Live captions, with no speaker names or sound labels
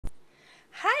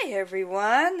Hi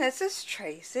everyone, this is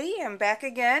Tracy. I'm back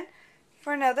again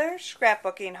for another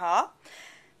scrapbooking haul.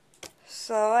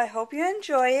 So I hope you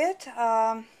enjoy it.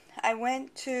 I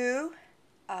went to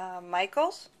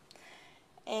Michael's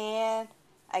and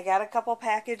I got a couple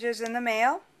packages in the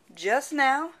mail just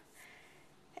now,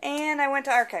 and I went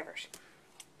to Archivers.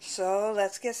 So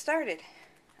let's get started.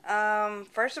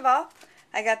 First of all,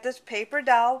 I got this paper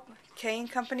doll Kane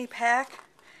Company pack,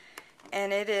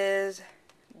 and it is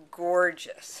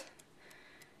gorgeous.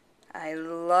 I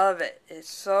love it. It's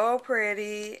so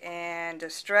pretty and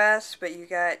distressed, but you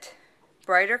got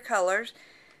brighter colors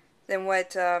than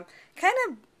what kind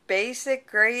of basic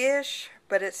grayish,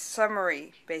 but it's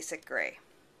summery basic gray.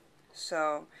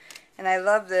 So, and I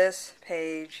love this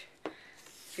page.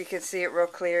 If you can see it real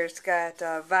clear, it's got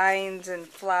vines and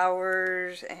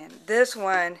flowers, and this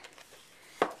one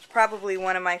is probably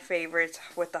one of my favorites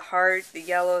with the heart, the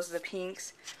yellows, the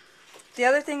pinks. The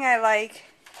other thing I like,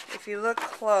 if you look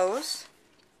close,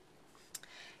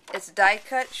 it's die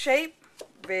cut shape.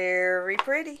 Very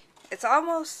pretty. It's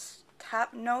almost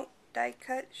top note die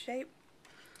cut shape.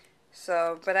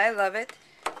 So, but I love it.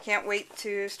 Can't wait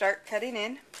to start cutting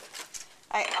in.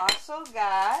 I also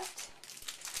got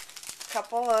a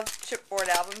couple of chipboard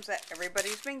albums that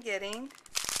everybody's been getting.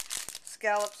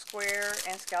 Scallop Square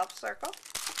and Scallop Circle.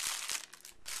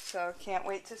 So can't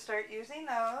wait to start using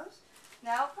those.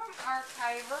 Now from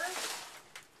Archivers,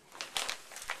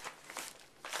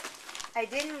 I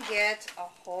didn't get a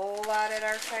whole lot at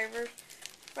Archivers,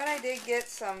 but I did get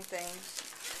some things.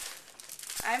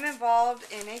 I'm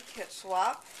involved in a kit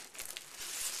swap,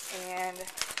 and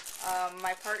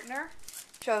my partner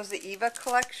chose the Eva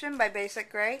collection by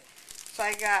Basic Gray, so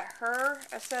I got her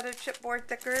a set of chipboard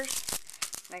thickers,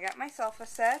 and I got myself a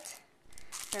set.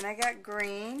 Then I got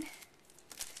green.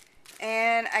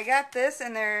 And I got this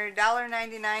in their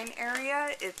 $1.99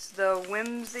 area. It's the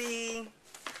Whimsy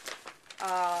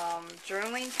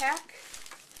journaling pack.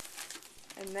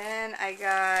 And then I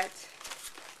got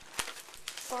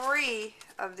 3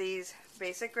 of these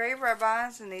Basic Gray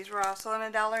rub-ons, and these were also in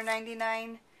a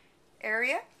 $1.99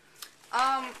 area.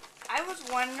 I was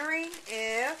wondering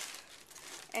if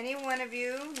any one of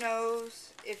you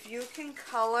knows if you can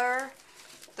color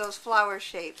those flower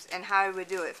shapes and how I would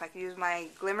do it. If I could use my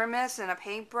Glimmer Mist and a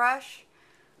paintbrush,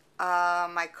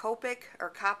 my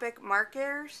Copic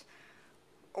markers,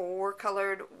 or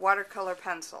colored watercolor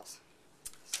pencils.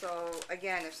 So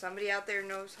again, if somebody out there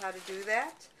knows how to do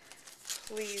that,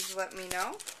 please let me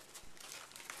know.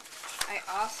 I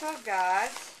also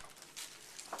got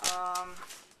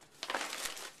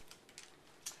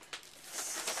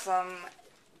some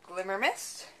Glimmer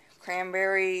Mist,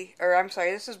 cranberry, or I'm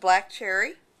sorry, this is black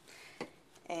cherry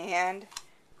and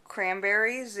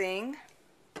cranberry zing.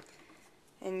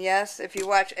 And yes, if you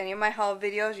watch any of my haul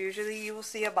videos, usually you will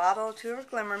see a bottle or 2 of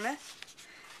Glimmer Mist.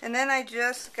 And then I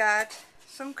just got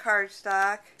some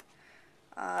cardstock,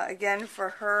 again for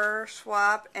her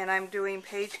swap, and I'm doing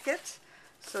page kits,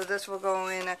 so this will go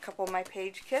in a couple of my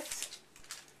page kits.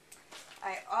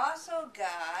 I also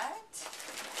got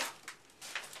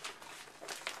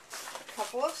a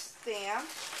couple of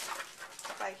stamps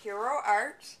by Hero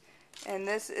Arts, and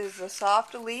this is the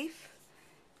soft leaf,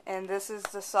 and this is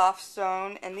the soft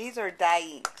stone, and these are die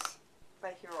inks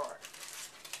by Hero Arts.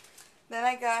 Then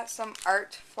I got some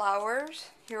art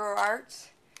flowers, Hero Arts,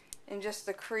 in just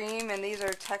the cream, and these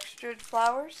are textured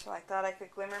flowers, so I thought I could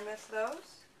Glimmer Mist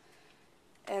those.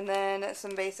 And then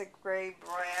some Basic Gray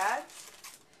brads,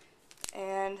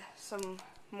 and some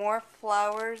more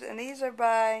flowers, and these are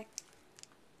by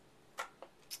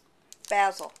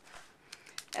Basil,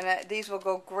 and these will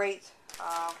go great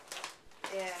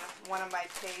in one of my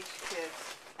page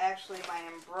kits, actually my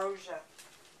Ambrosia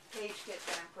page kit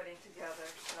that I'm putting together.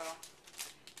 So,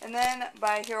 and then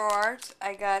by Hero Arts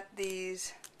I got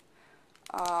these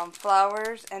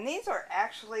flowers, and these are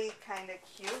actually kind of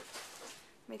cute.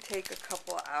 Let me take a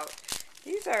couple out.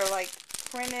 These are like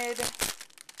printed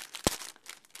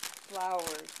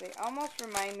flowers. They almost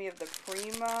remind me of the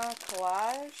Prima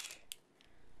collage.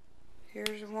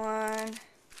 Here's one.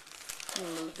 Let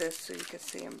me move this so you can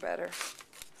see them better.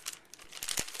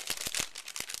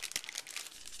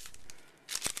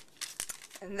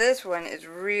 And this one is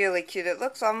really cute. It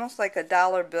looks almost like a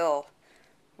dollar bill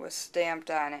was stamped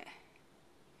on it.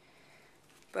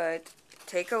 But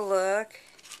take a look.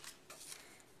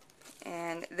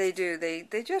 And they do. They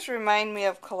just remind me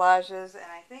of collages,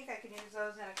 and I think I can use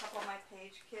those in a couple of my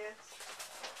page kits.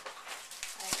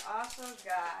 I also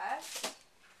got,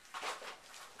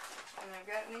 and I've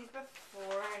gotten these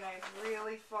before, and I've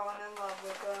really fallen in love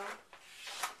with them.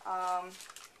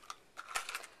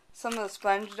 Some of the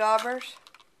sponge daubers.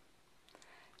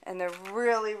 And they're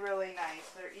really, really nice.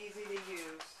 They're easy to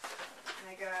use. And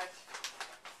I got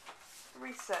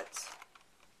 3 sets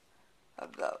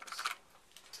of those.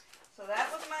 So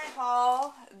that was my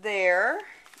haul there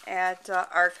at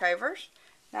Archivers.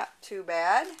 Not too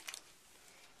bad.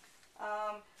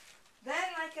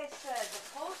 Then, like I said, the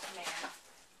postman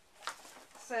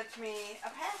sent me a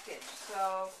package.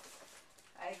 So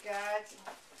I got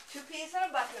 2 peas in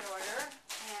a bucket order,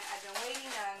 and I've been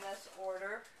waiting on this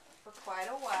order for quite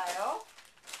a while.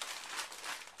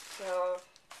 So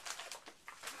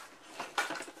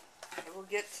I will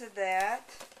get to that.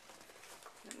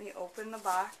 Let me open the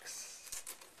box.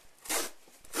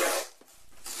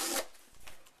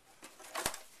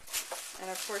 And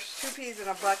of course, 2 peas in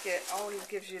a bucket always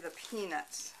gives you the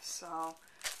peanuts. So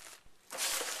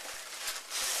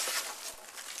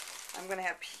I'm going to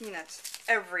have peanuts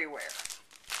everywhere.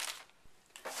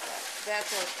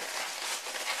 That's okay.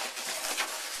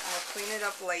 I'll clean it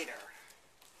up later.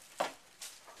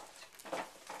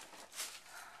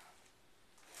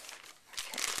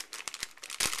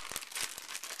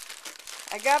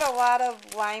 I got a lot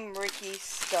of Lime Ricky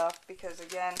stuff because,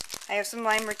 again, I have some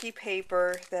Lime Ricky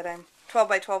paper that I'm 12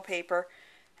 by 12 paper.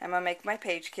 I'm going to make my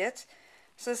page kits.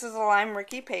 So this is a Lime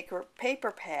Ricky paper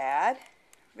pad.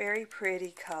 Very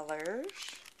pretty colors.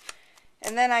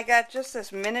 And then I got just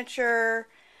this miniature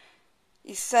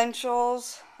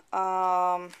Essentials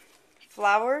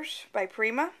flowers by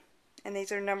Prima. And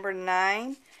these are number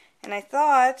 9. And I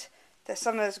thought that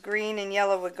some of this green and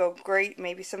yellow would go great.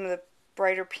 Maybe some of the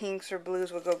brighter pinks or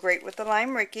blues would go great with the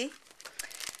Lime Ricky.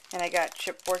 And I got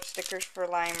chipboard stickers for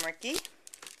Lime Ricky.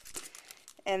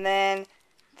 And then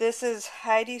this is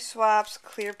Heidi Swapp's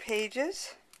Clear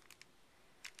Pages.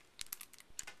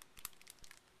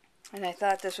 And I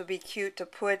thought this would be cute to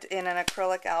put in an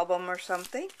acrylic album or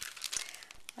something.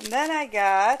 And then I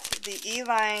got the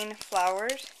E-Line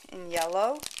flowers in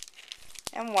yellow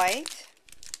and white.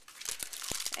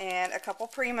 And a couple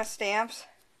Prima stamps.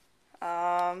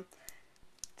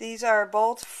 These are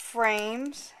both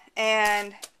frames,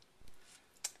 and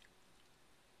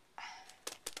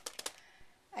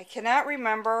I cannot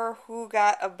remember who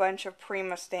got a bunch of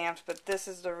Prima stamps, but this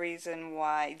is the reason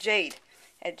why. Jade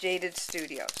at Jaded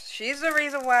Studios. She's the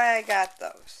reason why I got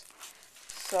those.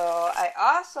 So I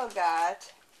also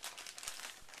got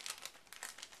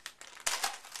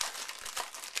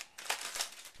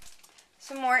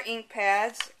some more ink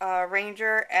pads.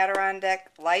 Ranger Adirondack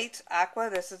Lights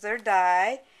Aqua. This is their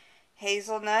dye.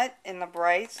 Hazelnut in the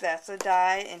Brights. That's a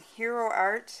dye. And Hero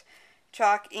Arts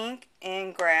Chalk Ink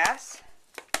in Grass.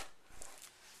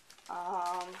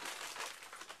 And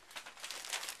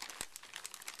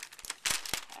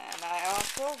I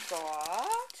also got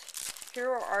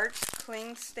Hero Arts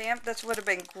Cling Stamp. This would have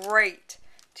been great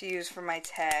to use for my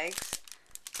tags,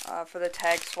 for the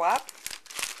tag swap.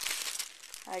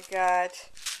 I got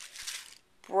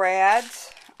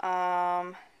Brad's.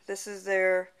 This is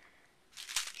their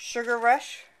Sugar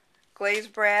Rush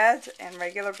glazed brads and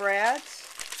regular brads.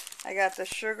 I got the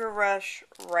Sugar Rush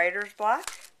Writer's Block.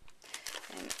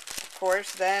 And of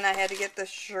course, then I had to get the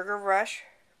Sugar Rush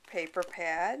paper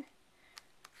pad.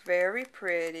 Very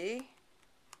pretty.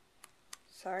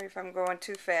 Sorry if I'm going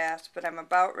too fast, but I'm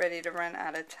about ready to run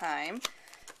out of time.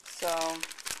 So,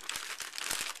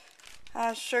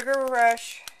 Sugar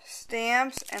Rush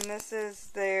stamps, and this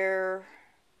is their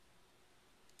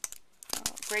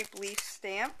grape leaf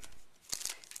stamp.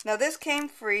 Now this came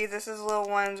free. This is Little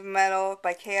One's metal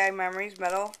by KI Memories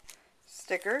metal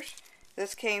stickers.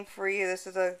 This came free. This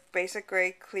is a basic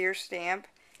gray clear stamp.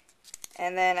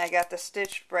 And then I got the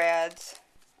stitched brads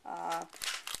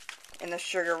in the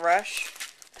Sugar Rush.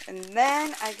 And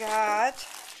then I got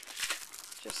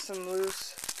just some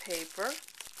loose paper.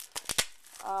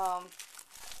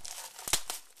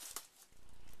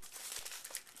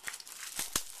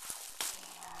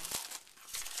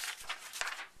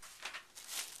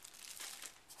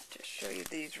 Just show you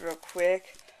these real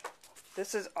quick.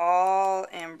 This is all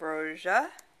Ambrosia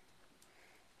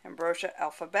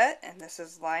Alphabet, and this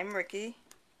is Lime Ricky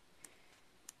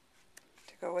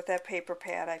to go with that paper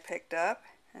pad I picked up.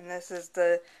 And this is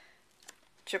the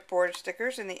chipboard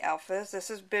stickers in the Alphas. This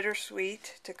is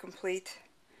Bittersweet to complete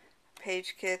a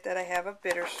page kit that I have of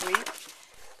Bittersweet.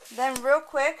 Then real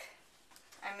quick,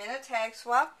 I'm in a tag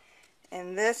swap,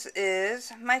 and this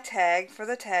is my tag for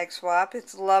the tag swap.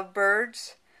 It's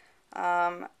Lovebirds.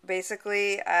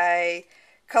 Basically, I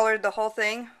colored the whole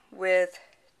thing with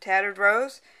Tattered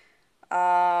Rose.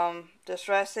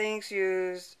 Distress inks,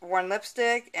 used Worn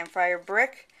Lipstick and Fire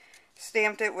Brick.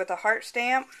 Stamped it with a heart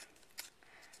stamp.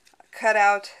 Cut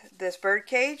out this bird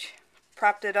cage.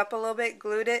 Propped it up a little bit,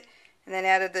 glued it, and then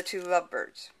added the 2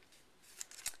 lovebirds.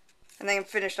 And then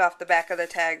finished off the back of the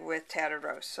tag with Tattered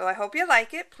Rose. So I hope you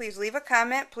like it. Please leave a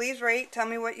comment. Please rate. Tell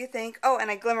me what you think. Oh,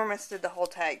 and I glimmer misted the whole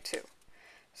tag too.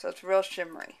 So it's real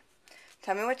shimmery.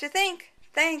 Tell me what you think.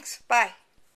 Thanks. Bye.